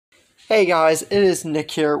Hey guys, it is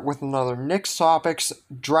Nick here with another Nick's Topics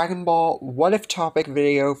Dragon Ball What If topic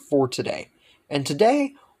video for today. And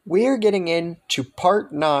today, we are getting into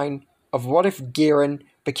part 9 of What If Giran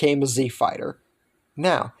became a Z Fighter.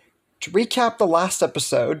 Now, to recap the last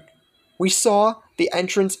episode, we saw the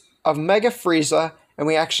entrance of Mega Frieza, and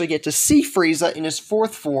we actually get to see Frieza in his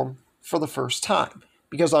fourth form for the first time.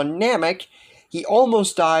 Because on Namek, he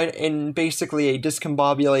almost died in basically a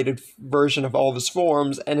discombobulated version of all of his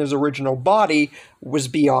forms, and his original body was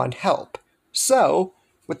beyond help. So,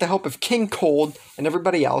 with the help of King Cold and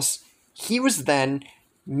everybody else, he was then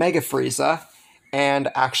Mega Frieza, and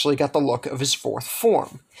actually got the look of his fourth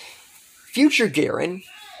form. Future Giran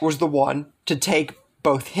was the one to take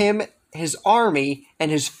both him, his army, and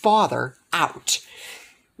his father out.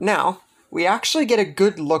 Now, we actually get a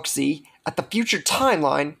good look-see at the future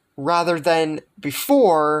timeline rather than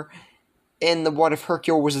before in the What If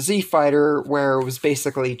Hercule was a Z Fighter, where it was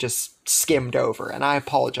basically just skimmed over, and I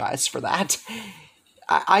apologize for that.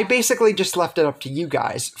 I basically just left it up to you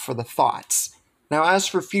guys for the thoughts. Now, as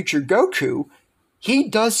for future Goku, he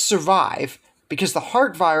does survive, because the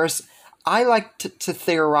heart virus, I like to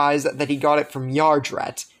theorize that he got it from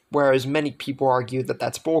Yardrat, whereas many people argue that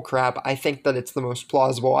that's bullcrap. I think that it's the most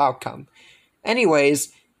plausible outcome.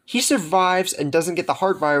 Anyways, he survives and doesn't get the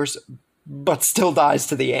heart virus, but still dies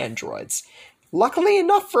to the androids. Luckily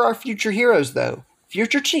enough for our future heroes, though,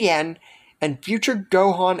 future Tien and future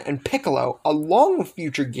Gohan and Piccolo, along with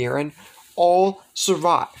future Giran, all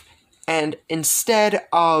survive. And instead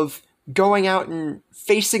of going out and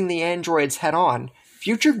facing the androids head-on,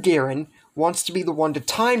 future Giran wants to be the one to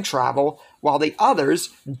time travel, while the others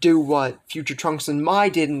do what future Trunks and Mai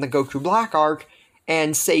did in the Goku Black arc,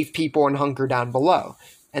 and save people and hunker down below.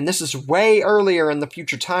 And this is way earlier in the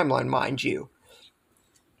future timeline, mind you.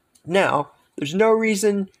 Now, there's no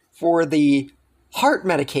reason for the heart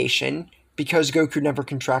medication, because Goku never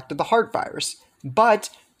contracted the heart virus.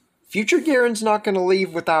 But future Giran's not going to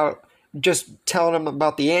leave without just telling him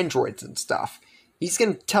about the androids and stuff. He's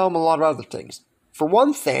going to tell him a lot of other things. For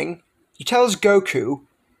one thing, he tells Goku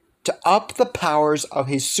to up the powers of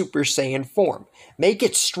his Super Saiyan form. Make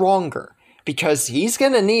it stronger, because he's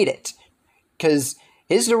going to need it. Because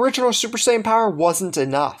his original Super Saiyan power wasn't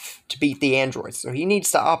enough to beat the androids, so he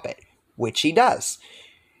needs to up it, which he does.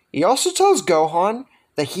 He also tells Gohan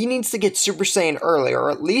that he needs to get Super Saiyan early,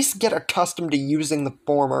 or at least get accustomed to using the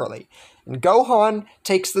form early. And Gohan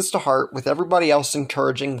takes this to heart, with everybody else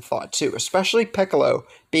encouraging the thought too, especially Piccolo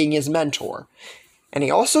being his mentor. And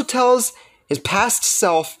he also tells his past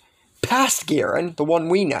self, past Giran, the one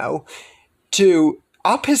we know, to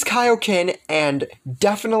up his Kaioken and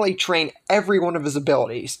definitely train every one of his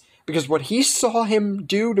abilities. Because what he saw him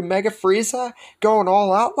do to Mega Frieza, going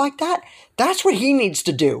all out like that, that's what he needs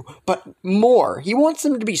to do. But more. He wants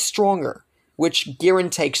him to be stronger, which Giran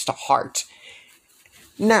takes to heart.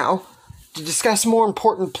 Now, to discuss more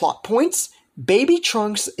important plot points, Baby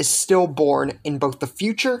Trunks is still born in both the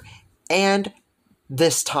future and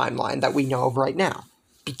this timeline that we know of right now.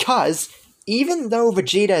 Because even though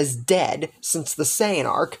Vegeta is dead since the Saiyan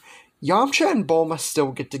arc, Yamcha and Bulma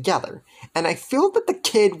still get together, and I feel that the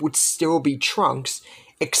kid would still be Trunks,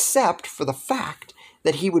 except for the fact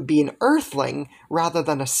that he would be an Earthling rather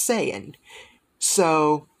than a Saiyan.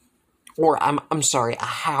 So, or I'm sorry, a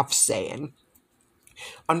half Saiyan.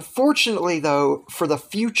 Unfortunately, though, for the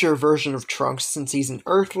future version of Trunks, since he's an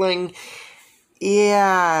Earthling,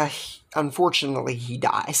 yeah, unfortunately he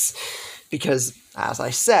dies. Because, as I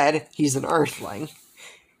said, he's an Earthling.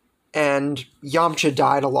 And Yamcha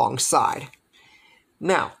died alongside.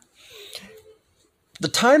 Now, the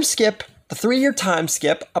time skip, the 3-year time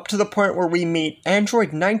skip, up to the point where we meet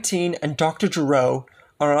Android 19 and Dr. Gero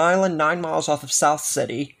on an island 9 miles off of South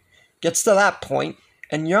City, gets to that point,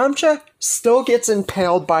 and Yamcha still gets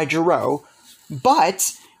impaled by Gero,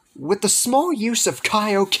 but with the small use of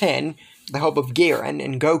Kaioken, the help of Giran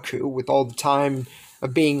and Goku, with all the time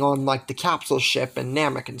of being on, like, the capsule ship and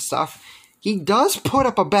Namek and stuff, he does put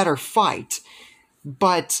up a better fight,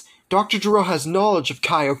 but Dr. Gero has knowledge of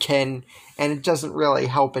Kaioken, and it doesn't really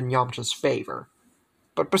help in Yamcha's favor.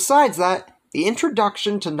 But besides that, the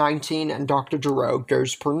introduction to 19 and Dr. Gero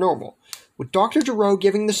goes per normal, with Dr. Gero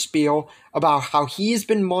giving the spiel about how he's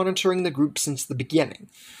been monitoring the group since the beginning.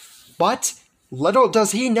 But little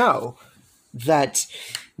does he know that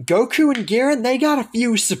Goku and Giran, they got a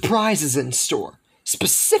few surprises in store.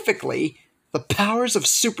 Specifically, the powers of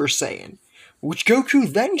Super Saiyan, which Goku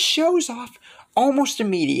then shows off almost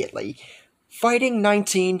immediately, fighting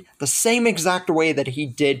 19 the same exact way that he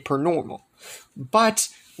did per normal. But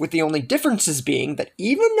with the only differences being that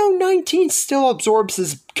even though 19 still absorbs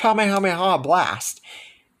his Kamehameha blast,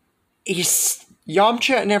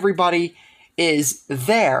 Yamcha and everybody is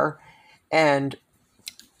there, and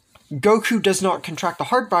Goku does not contract the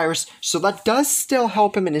heart virus, so that does still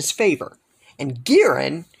help him in his favor. And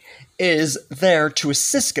Giran is there to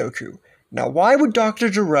assist Goku. Now, why would Dr.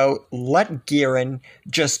 Gero let Giran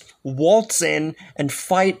just waltz in and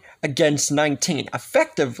fight against 19?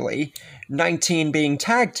 Effectively, 19 being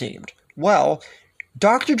tag teamed. Well,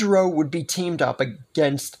 Dr. Gero would be teamed up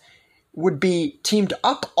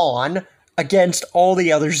on against all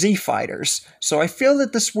the other Z fighters. So I feel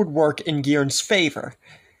that this would work in Giran's favor.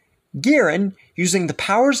 Giran, using the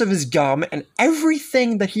powers of his gum and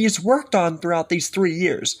everything that he has worked on throughout these 3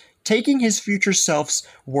 years, taking his future self's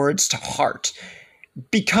words to heart,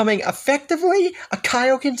 becoming effectively a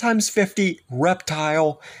Kaioken times 50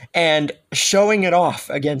 reptile and showing it off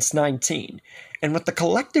against 19. And with the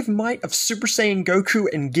collective might of Super Saiyan Goku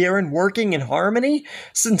and Giran working in harmony,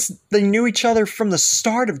 since they knew each other from the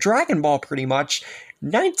start of Dragon Ball pretty much,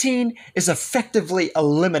 19 is effectively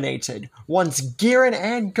eliminated once Giran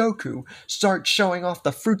and Goku start showing off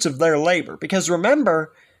the fruits of their labor. Because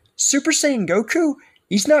remember, Super Saiyan Goku,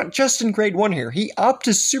 he's not just in grade 1 here, he upped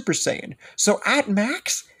his Super Saiyan. So at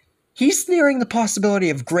max, he's nearing the possibility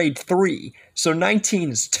of grade 3, so 19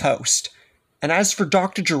 is toast. And as for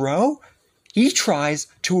Dr. Gero, he tries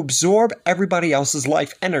to absorb everybody else's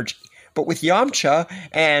life energy. But with Yamcha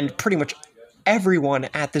and pretty much everyone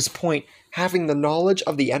at this point having the knowledge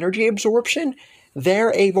of the energy absorption,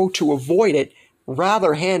 they're able to avoid it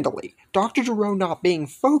rather handily. Dr. Gero not being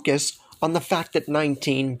focused on the fact that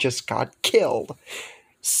 19 just got killed.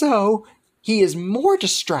 So, he is more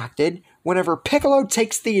distracted whenever Piccolo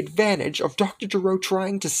takes the advantage of Dr. Gero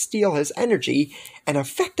trying to steal his energy and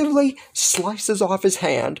effectively slices off his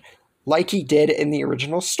hand like he did in the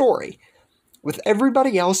original story, with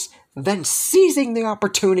everybody else then seizing the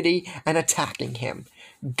opportunity and attacking him.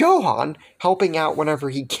 Gohan helping out whenever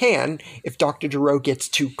he can if Dr. Gero gets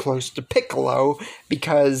too close to Piccolo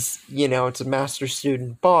because, it's a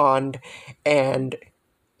master-student bond, and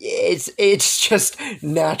it's just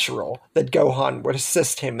natural that Gohan would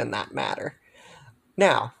assist him in that matter.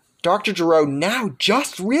 Now, Dr. Gero now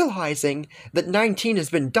just realizing that 19 has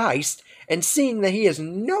been diced and seeing that he has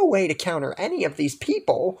no way to counter any of these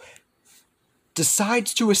people,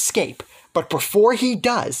 decides to escape. But before he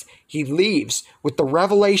does, he leaves with the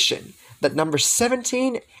revelation that numbers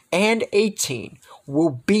 17 and 18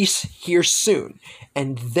 will be here soon,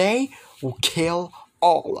 and they will kill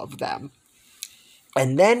all of them.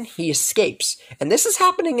 And then he escapes, and this is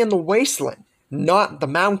happening in the wasteland, not the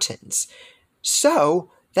mountains.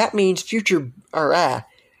 So, that means past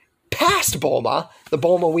Bulma, the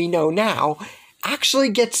Bulma we know now, actually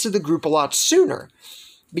gets to the group a lot sooner,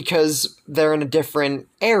 because they're in a different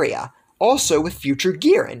area. Also with future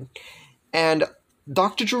Giran, and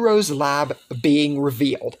Dr. Gero's lab being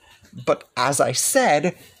revealed. But as I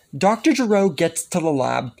said, Dr. Gero gets to the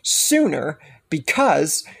lab sooner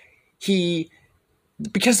because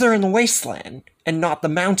they're in the wasteland and not the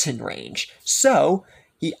mountain range. So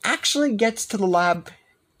he actually gets to the lab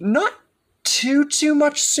not too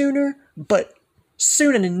much sooner, but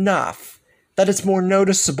soon enough that it's more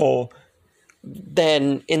noticeable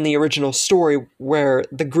than in the original story, where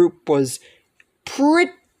the group was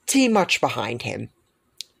pretty much behind him.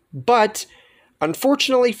 But,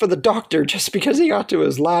 unfortunately for the Doctor, just because he got to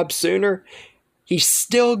his lab sooner, he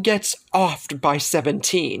still gets offed by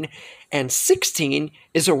 17, and 16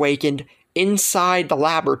 is awakened inside the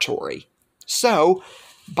laboratory. So,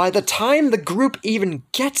 by the time the group even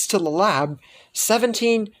gets to the lab,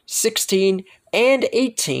 17, 16, and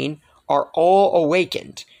 18 are all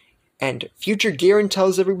awakened. And future Giran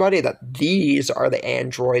tells everybody that these are the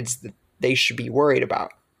androids that they should be worried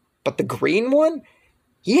about. But the green one?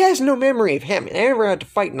 He has no memory of him. They never had to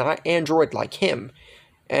fight an android like him.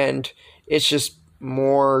 And it's just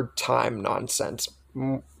more time nonsense.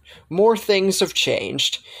 More things have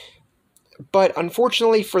changed. But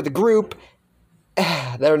unfortunately for the group,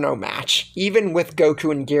 they're no match. Even with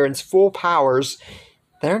Goku and Giran's full powers,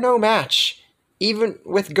 they're no match. Even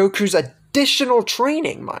with Goku's additional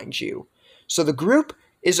training, mind you. So the group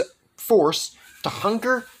is forced to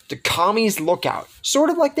hunker to Kami's lookout, sort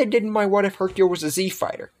of like they did in my What If Hercule Was a Z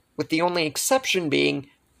Fighter, with the only exception being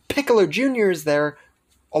Piccolo Jr. is there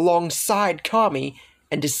alongside Kami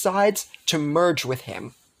and decides to merge with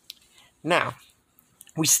him. Now,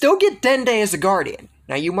 we still get Dende as a Guardian.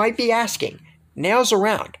 Now you might be asking, Nail's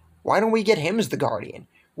around, why don't we get him as the Guardian?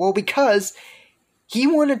 Well, because he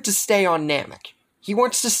wanted to stay on Namek. He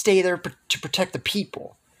wants to stay there to protect the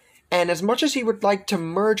people. And as much as he would like to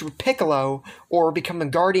merge with Piccolo or become the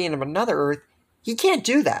guardian of another Earth, He can't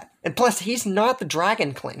do that. And plus, he's not the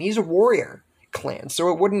Dragon Clan. He's a warrior clan, so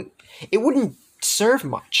it wouldn't serve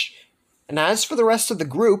much. And as for the rest of the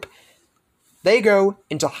group, they go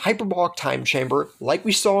into Hyperbolic Time Chamber, like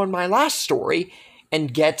we saw in my last story,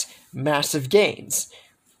 and get massive gains.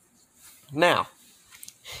 Now,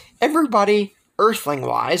 everybody,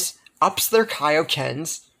 Earthling-wise, ups their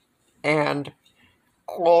Kaiokens and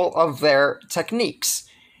all of their techniques.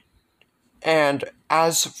 And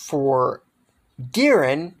as for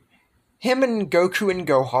Giran, him and Goku and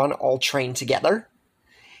Gohan all train together.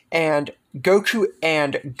 And Goku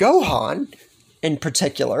and Gohan, in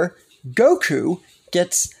particular, Goku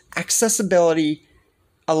gets accessibility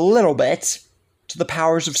a little bit to the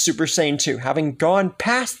powers of Super Saiyan 2, having gone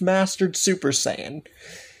past Mastered Super Saiyan,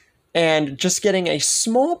 and just getting a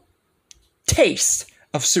small taste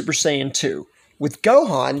of Super Saiyan 2, with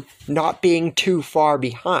Gohan not being too far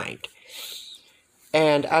behind.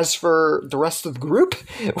 And as for the rest of the group,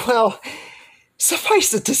 well,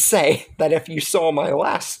 suffice it to say that if you saw my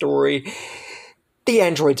last story, the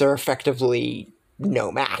androids are effectively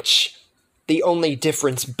no match. The only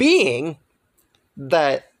difference being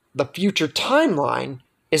that the future timeline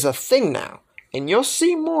is a thing now. And you'll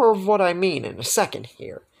see more of what I mean in a second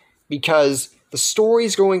here, because the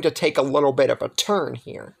story's going to take a little bit of a turn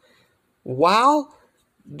here. While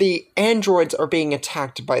the androids are being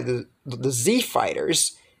attacked by the Z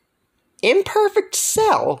fighters, Imperfect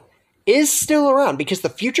Cell is still around because the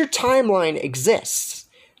future timeline exists.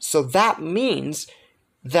 So that means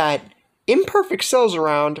that Imperfect Cell's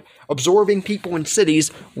around, absorbing people in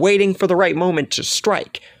cities, waiting for the right moment to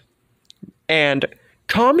strike. And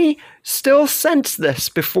Kami still sensed this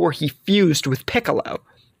before he fused with Piccolo.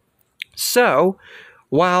 So,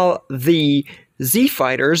 while the Z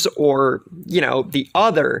fighters, or, the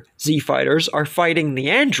other Z fighters, are fighting the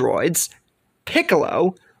androids,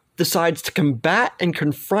 Piccolo decides to combat and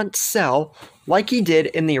confront Cell like he did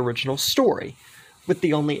in the original story, with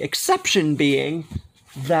the only exception being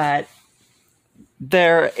that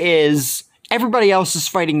everybody else is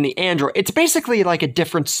fighting the android. It's basically like a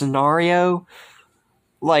different scenario.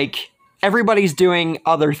 Like, everybody's doing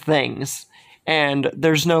other things, and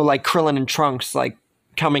there's no, Krillin and Trunks,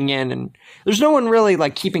 coming in, and there's no one really,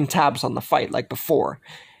 keeping tabs on the fight like before.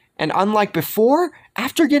 And unlike before,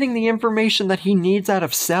 after getting the information that he needs out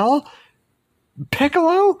of Cell,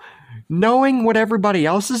 Piccolo, knowing what everybody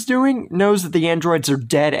else is doing, knows that the androids are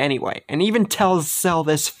dead anyway, and even tells Cell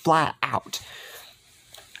this flat out.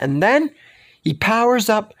 And then, he powers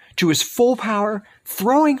up to his full power,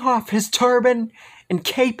 throwing off his turban and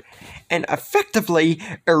cape, and effectively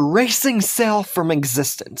erasing Cell from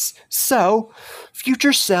existence. So,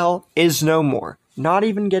 future Cell is no more, not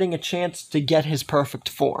even getting a chance to get his perfect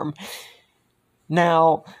form.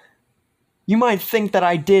 Now, you might think that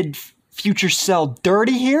I did future Cell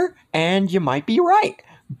dirty here, and you might be right.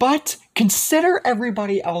 But consider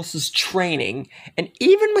everybody else's training, and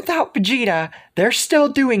even without Vegeta, they're still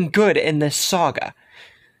doing good in this saga.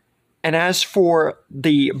 And as for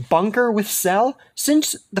the bunker with Cell,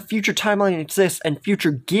 since the future timeline exists and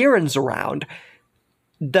future Giran's around,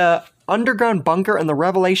 the underground bunker and the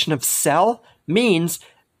revelation of Cell means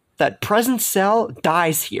that present Cell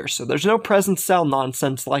dies here, so there's no present Cell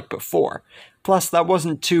nonsense like before. Plus, that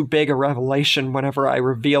wasn't too big a revelation whenever I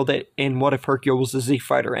revealed it in What If Hercule Was a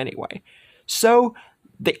Z-Fighter anyway. So,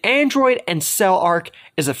 the Android and Cell arc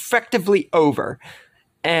is effectively over,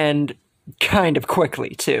 and kind of quickly,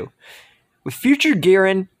 too. With future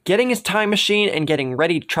Giran getting his time machine and getting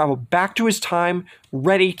ready to travel back to his time,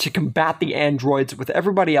 ready to combat the androids with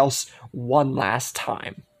everybody else one last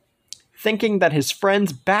time. Thinking that his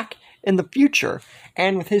friends back in the future,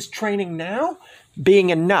 and with his training now, being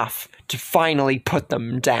enough to finally put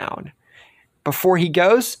them down. Before he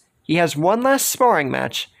goes, he has one last sparring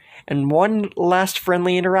match and one last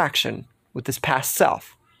friendly interaction with his past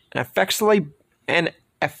self, and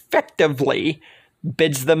effectively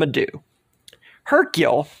bids them adieu.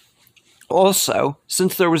 Hercule, also,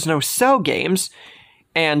 since there was no Cell games,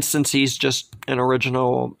 and since he's just an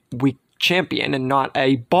original weak champion and not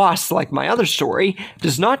a boss like my other story,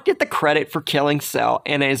 does not get the credit for killing Cell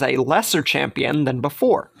and is a lesser champion than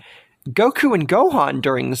before. Goku and Gohan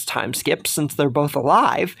during this time skip, since they're both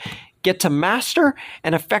alive, get to master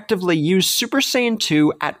and effectively use Super Saiyan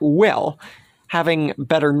 2 at will, having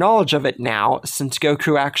better knowledge of it now since they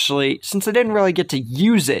didn't really get to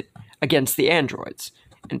use it against the androids.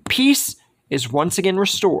 And peace is once again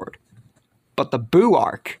restored. But the Buu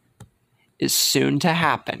arc is soon to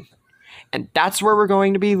happen. And that's where we're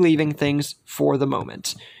going to be leaving things for the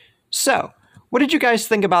moment. So, what did you guys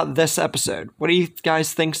think about this episode? What do you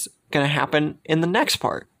guys think's going to happen in the next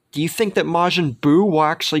part? Do you think that Majin Buu will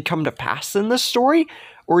actually come to pass in this story?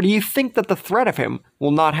 Or do you think that the threat of him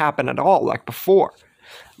will not happen at all like before?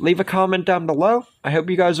 Leave a comment down below. I hope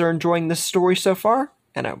you guys are enjoying this story so far,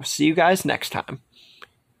 and I will see you guys next time.